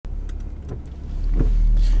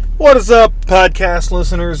What is up, podcast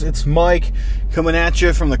listeners? It's Mike coming at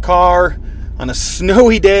you from the car on a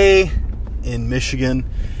snowy day in Michigan.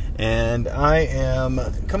 And I am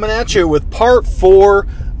coming at you with part 4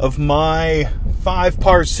 of my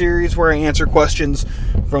 5-part series where I answer questions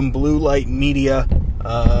from Blue Light Media.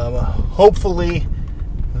 Hopefully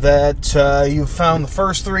that you've found the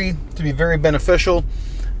first 3 to be very beneficial.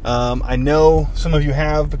 I know some of you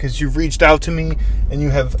have, because you've reached out to me and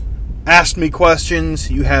you have asked me questions,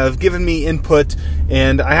 you have given me input,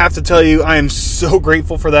 and I have to tell you, I am so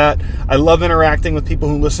grateful for that. I love interacting with people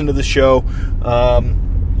who listen to the show.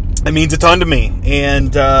 It means a ton to me,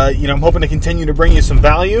 and I'm hoping to continue to bring you some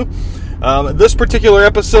value. This particular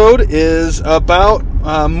episode is about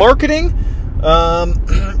marketing,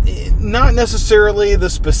 not necessarily the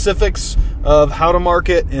specifics of how to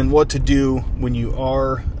market and what to do when you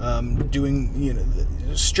are doing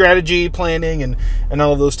strategy planning and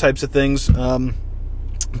all of those types of things.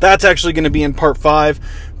 That's actually going to be in part 5,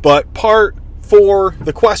 but part 4,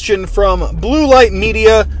 the question from Blue Light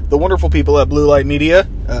Media, the wonderful people at Blue Light Media,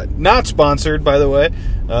 not sponsored, by the way,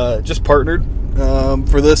 just partnered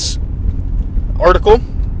for this article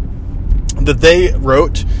that they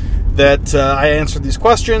wrote, that I answered these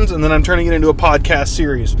questions, and then I'm turning it into a podcast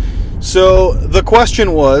series. So the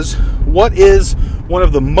question was, what is one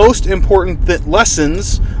of the most important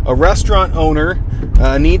lessons a restaurant owner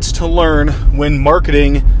needs to learn when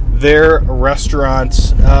marketing their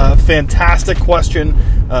restaurants? Fantastic question.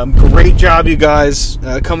 Great job, you guys,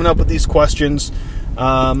 coming up with these questions.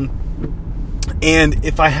 And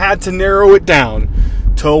if I had to narrow it down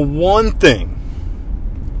to one thing,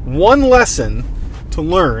 one lesson to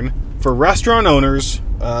learn for restaurant owners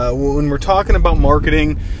when we're talking about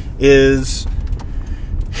marketing, is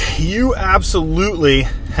you absolutely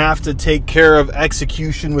have to take care of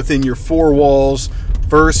execution within your 4 walls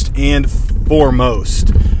first and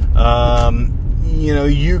foremost.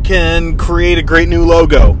 You can create a great new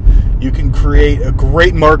logo. You can create a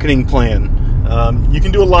great marketing plan. You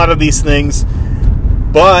can do a lot of these things,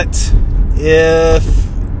 but if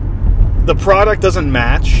the product doesn't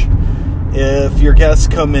match, if your guests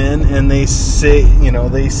come in and they say,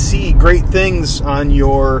 they see great things on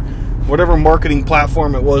your whatever marketing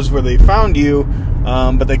platform it was where they found you,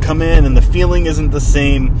 but they come in and the feeling isn't the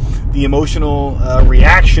same, the emotional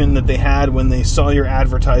reaction that they had when they saw your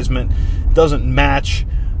advertisement doesn't match,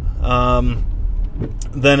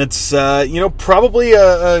 then it's probably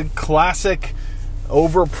a classic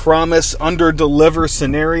over-promise, under-deliver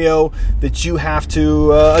scenario that you have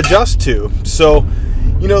to adjust to. So,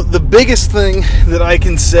 the biggest thing that I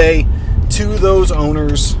can say to those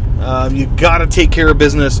owners, you got to take care of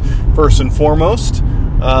business first and foremost.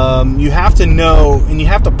 You have to know, and you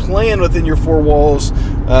have to plan within your 4 walls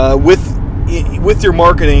with your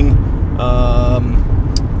marketing,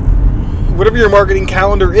 whatever your marketing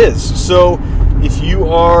calendar is. So if you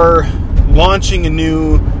are launching a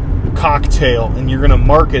new cocktail and you're going to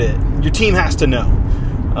market it, your team has to know.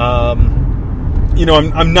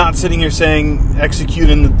 I'm not sitting here saying execute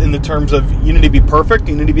in the terms of you need to be perfect,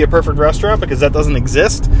 you need to be a perfect restaurant, because that doesn't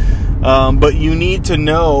exist. But you need to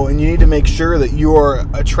know, and you need to make sure that you are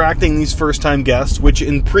attracting these first-time guests, which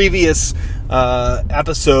in previous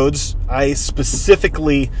episodes, I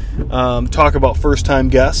specifically talk about first-time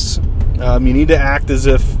guests. You need to act as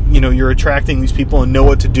if, you're attracting these people and know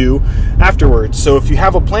what to do afterwards. So if you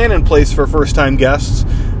have a plan in place for first-time guests,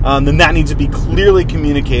 then that needs to be clearly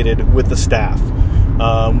communicated with the staff.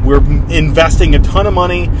 We're investing a ton of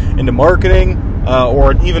money into marketing,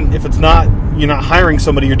 or even if it's not, you're not hiring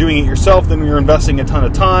somebody, you're doing it yourself, then you're investing a ton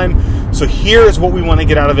of time. So here's what we want to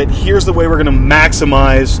get out of it. Here's the way we're going to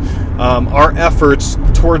maximize our efforts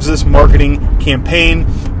towards this marketing campaign.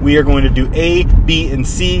 We are going to do A, B, and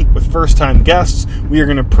C with first-time guests. We are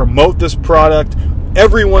going to promote this product.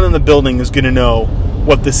 Everyone in the building is going to know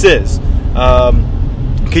what this is.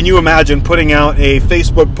 Can you imagine putting out a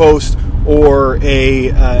Facebook post or a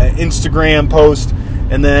Instagram post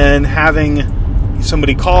and then having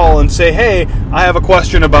somebody call and say, hey, I have a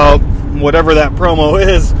question about whatever that promo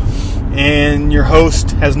is, and your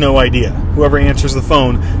host has no idea. Whoever answers the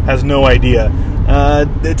phone has no idea.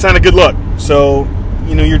 It's not a good look. So,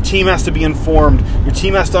 your team has to be informed. Your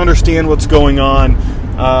team has to understand what's going on,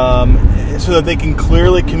 so that they can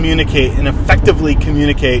clearly communicate and effectively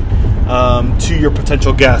communicate to your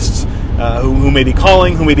potential guests who may be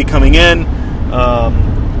calling, who may be coming in.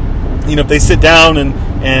 If they sit down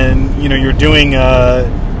and you're doing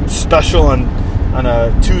a special on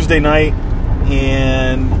a Tuesday night,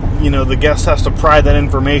 and the guest has to pry that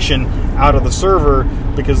information out of the server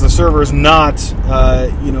because the server is not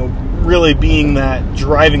really being that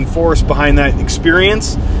driving force behind that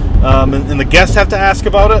experience, and the guests have to ask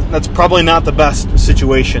about it, that's probably not the best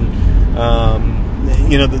situation.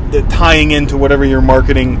 The tying into whatever your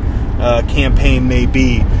marketing campaign may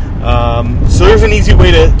be. So there's an easy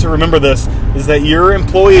way to remember this, is that your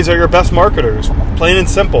employees are your best marketers, plain and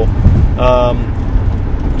simple.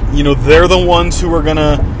 They're the ones who are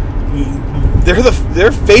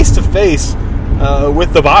they're face to face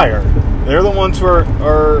with the buyer. They're the ones who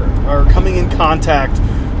are coming in contact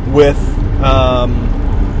with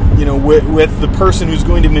with the person who's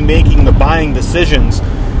going to be making the buying decisions.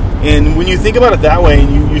 And when you think about it that way,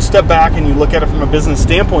 and you step back and you look at it from a business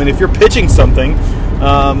standpoint, if you're pitching something,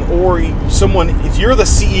 if you're the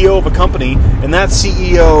CEO of a company and that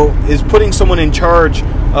CEO is putting someone in charge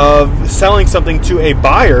of selling something to a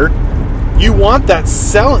buyer, you want that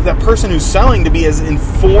person who's selling to be as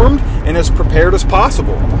informed and as prepared as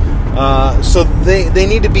possible. So they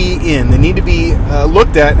need to be they need to be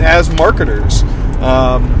looked at as marketers.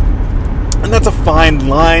 And that's a fine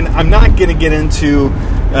line. I'm not going to get into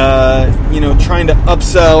trying to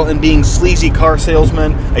upsell and being sleazy car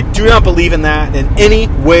salesmen. I do not believe in that in any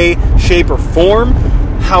way, shape, or form.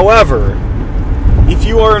 However, if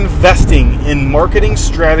you are investing in marketing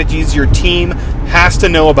strategies, your team has to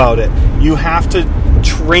know about it. You have to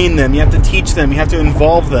train them. You have to teach them. You have to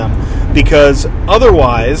involve them. Because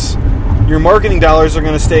otherwise, your marketing dollars are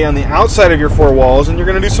going to stay on the outside of your four walls, and you're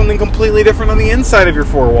going to do something completely different on the inside of your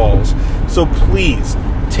four walls. So please,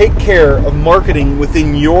 take care of marketing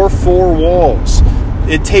within your four walls.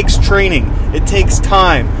 It takes training. It takes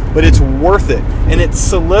time, but it's worth it. And it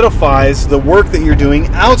solidifies the work that you're doing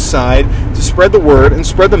outside to spread the word and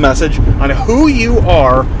spread the message on who you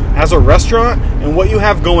are as a restaurant and what you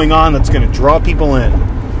have going on that's going to draw people in.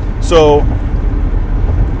 So,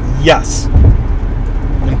 yes,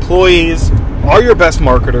 employees are your best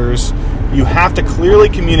marketers. You have to clearly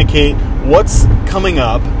communicate what's coming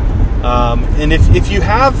up. And if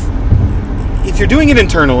you're doing it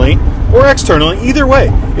internally or externally, either way,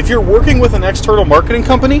 if you're working with an external marketing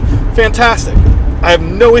company, fantastic. I have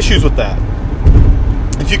no issues with that.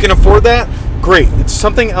 If you can afford that, great. It's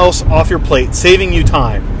something else off your plate, saving you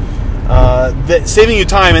time. And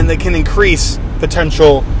that can increase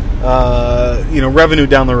potential, revenue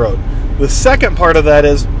down the road. The second part of that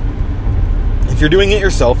is, if you're doing it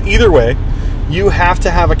yourself, either way, you have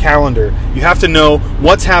to have a calendar. You have to know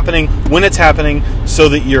what's happening, when it's happening, so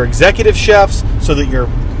that your executive chefs, so that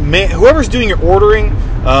whoever's doing your ordering,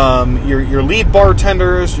 your lead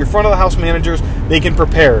bartenders, your front of the house managers, they can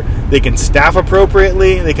prepare. They can staff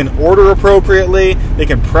appropriately. They can order appropriately. They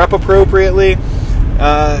can prep appropriately,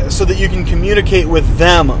 so that you can communicate with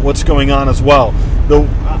them what's going on as well.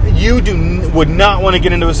 You would not want to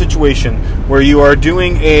get into a situation where you are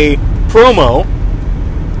doing a promo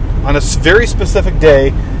on a very specific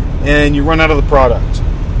day and you run out of the product,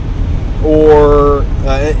 or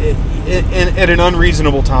at an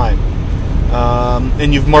unreasonable time,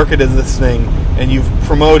 and you've marketed this thing and you've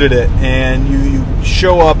promoted it, and you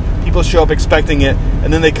show up, people show up expecting it,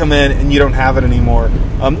 and then they come in and you don't have it anymore.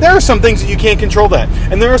 There are some things that you can't control that,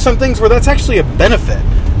 and there are some things where that's actually a benefit,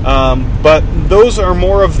 but those are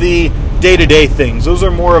more of the day-to-day things. Those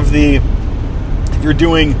are more of the, if you're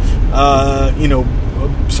doing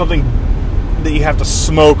something that you have to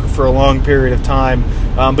smoke for a long period of time,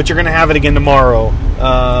 but you're going to have it again tomorrow.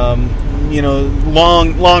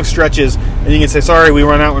 Long stretches, and you can say, sorry, we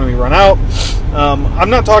run out when we run out. I'm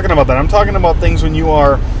not talking about that. I'm talking about things when you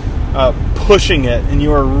are pushing it and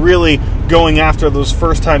you are really going after those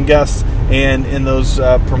first-time guests and in those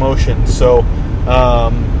promotions. So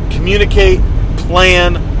communicate,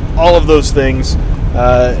 plan, all of those things.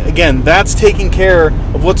 Again, that's taking care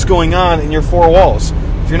of what's going on in your four walls.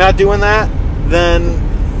 If you're not doing that, then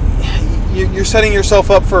you're setting yourself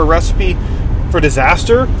up for a recipe for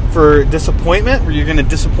disaster, for disappointment, where you're going to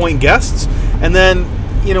disappoint guests. And then,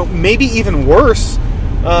 maybe even worse,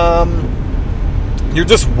 you're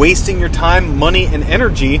just wasting your time, money, and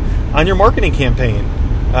energy on your marketing campaign.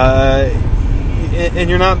 And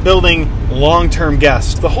you're not building long-term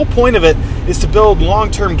guests. The whole point of it is to build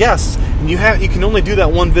long-term guests, and you can only do that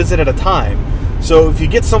one visit at a time. So if you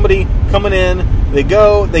get somebody coming in, they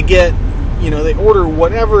go, they get, they order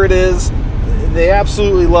whatever it is, they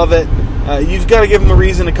absolutely love it. You've got to give them a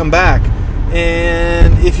reason to come back.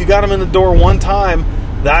 And if you got them in the door one time,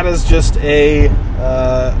 that is just a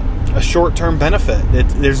short-term benefit.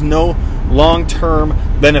 There's no long-term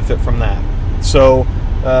benefit from that. So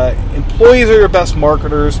employees are your best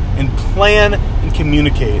marketers, and plan and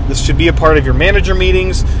communicate. This should be a part of your manager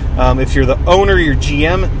meetings. If you're the owner, your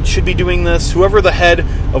GM should be doing this. Whoever the head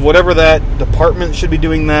of whatever that department should be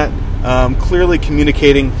doing that. Clearly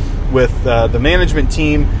communicating with the management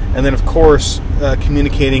team, and then of course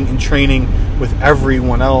communicating and training with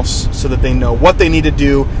everyone else so that they know what they need to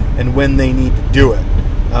do and when they need to do it.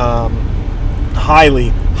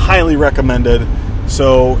 Highly recommended.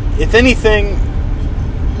 So if anything,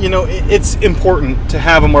 it's important to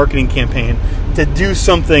have a marketing campaign, to do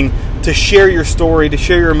something, to share your story, to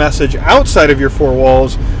share your message outside of your four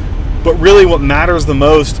walls. But really what matters the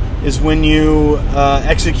most is when you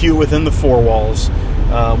execute within the four walls,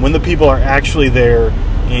 when the people are actually there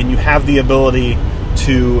and you have the ability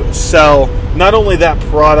to sell not only that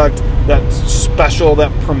product, that special,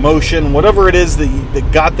 that promotion, whatever it is that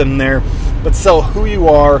got them there, but sell who you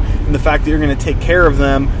are and the fact that you're going to take care of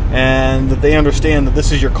them and that they understand that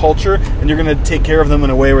this is your culture and you're going to take care of them in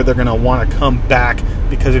a way where they're going to want to come back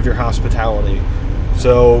because of your hospitality.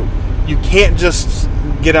 So you can't just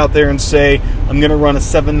get out there and say, I'm going to run a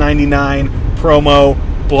 $7.99 promo,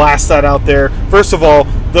 blast that out there. First of all,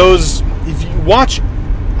 if you watch,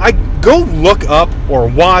 go look up or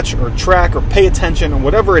watch or track or pay attention or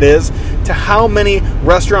whatever it is to how many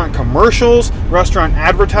restaurant commercials, restaurant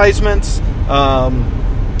advertisements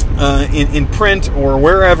in print or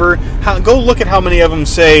wherever. Go look at how many of them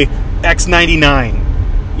say X99.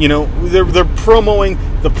 They're promoting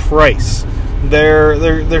the price.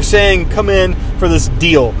 They're saying come in for this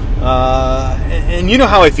deal. And you know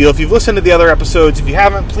how I feel. If you've listened to the other episodes, if you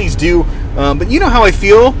haven't, please do. But you know how I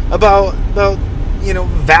feel about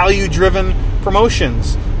value-driven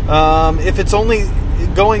promotions. If it's only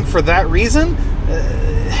going for that reason,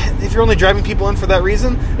 if you're only driving people in for that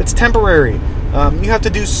reason, it's temporary. You have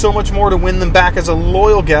to do so much more to win them back as a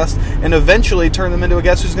loyal guest and eventually turn them into a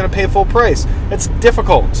guest who's going to pay full price. It's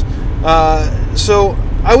difficult. So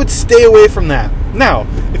I would stay away from that. Now,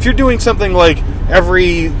 if you're doing something like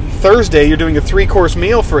every Thursday you're doing a 3-course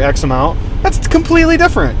meal for X amount, that's completely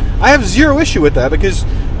different. I have zero issue with that because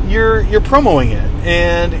you're promoting it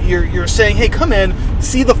and you're saying, hey, come in,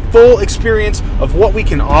 see the full experience of what we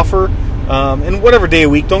can offer, and whatever day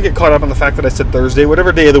of week. Don't get caught up on the fact that I said Thursday.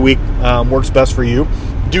 Whatever day of the week works best for you,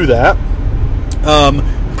 do that.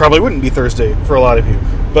 Probably wouldn't be Thursday for a lot of you,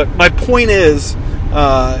 but my point is,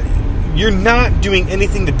 you're not doing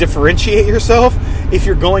anything to differentiate yourself if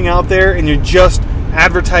you're going out there and you're just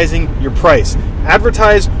advertising your price.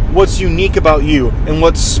 Advertise what's unique about you and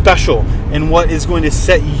what's special and what is going to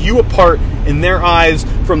set you apart in their eyes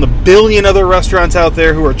from the billion other restaurants out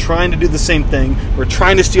there who are trying to do the same thing, who are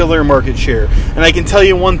trying to steal their market share. And I can tell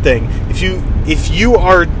you one thing, if you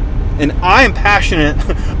are, and I am passionate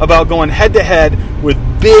about going head to head with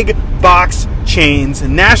big box chains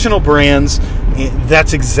and national brands,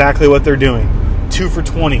 that's exactly what they're doing. 2 for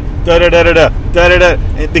 $20,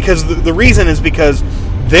 because the reason is because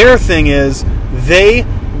their thing is they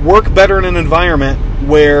work better in an environment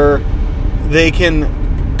where they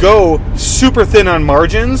can go super thin on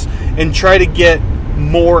margins and try to get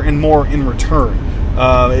more and more in return.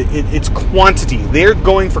 It's quantity. They're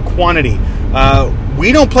going for quantity.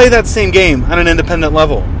 We don't play that same game on an independent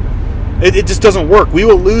level. It just doesn't work. We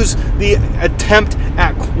will lose the attempt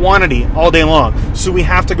at quantity all day long. So we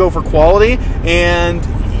have to go for quality, and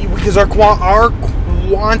because our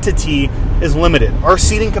quantity is limited. Our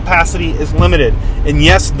seating capacity is limited. And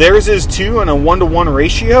yes, theirs is too on a 1-to-1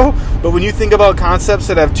 ratio, but when you think about concepts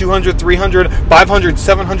that have 200, 300, 500,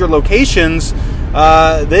 700 locations,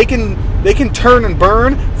 they can turn and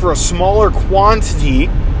burn for a smaller quantity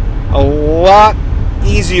a lot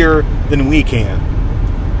easier than we can.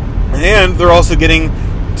 And they're also getting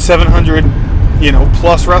 700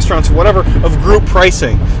 plus restaurants or whatever of group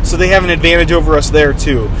pricing. So they have an advantage over us there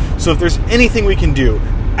too. So if there's anything we can do,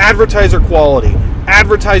 advertise your quality,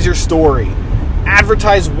 advertise your story,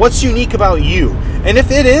 advertise what's unique about you. And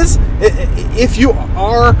if you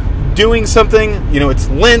are doing something, it's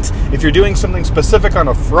Lent, if you're doing something specific on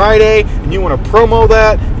a Friday and you want to promo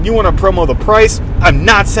that, and you want to promo the price, I'm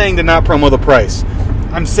not saying to not promo the price.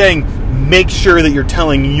 I'm saying make sure that you're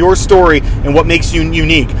telling your story and what makes you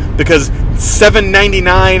unique, because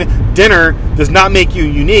 $7.99 dinner does not make you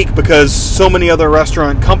unique, because so many other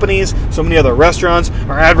restaurant companies, so many other restaurants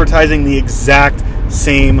are advertising the exact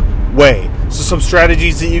same way. So some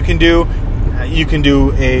strategies that you can do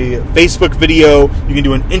a Facebook video, you can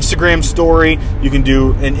do an Instagram story, you can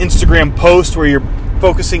do an Instagram post where you're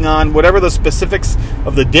focusing on whatever the specifics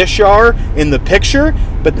of the dish are in the picture,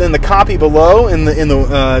 but then the copy below, in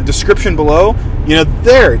the description below,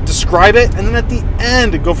 describe it, and then at the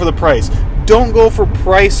end, go for the price. Don't go for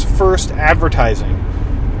price first advertising.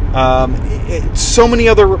 So many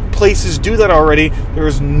other places do that already. There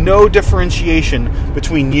is no differentiation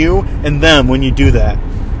between you and them when you do that.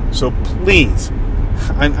 So please,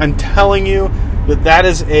 I'm telling you, that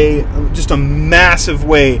is just a massive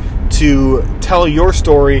way to tell your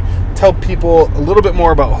story, tell people a little bit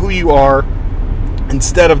more about who you are,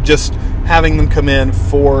 instead of just having them come in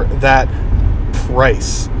for that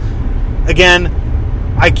price. Again,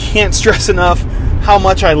 I can't stress enough how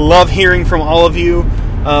much I love hearing from all of you.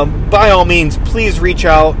 By all means, please reach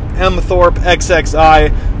out.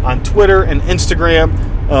 mthorpexxi on Twitter and Instagram.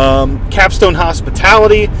 Capstone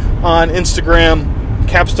Hospitality on Instagram.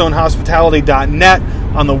 capstonehospitality.net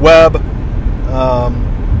on the web.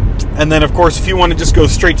 And then, of course, if you want to just go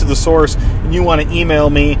straight to the source and you want to email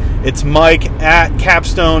me, it's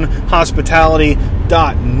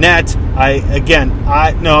mike@capstonehospitality.net.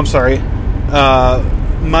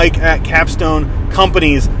 Mike at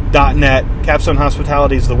capstonecompanies.net. Capstone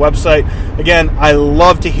Hospitality is the website. Again, I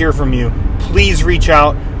love to hear from you. Please reach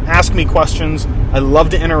out. Ask me questions. I love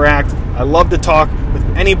to interact. I love to talk with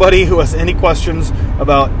anybody who has any questions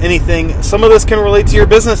about anything. Some of this can relate to your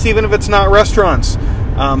business, even if it's not restaurants.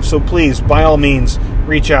 So please, by all means,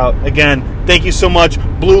 reach out. Again, thank you so much,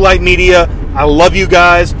 Blue Light Media. I love you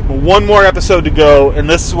guys. One more episode to go, and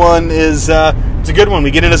this one is it's a good one.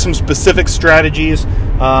 We get into some specific strategies,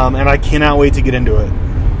 and I cannot wait to get into it.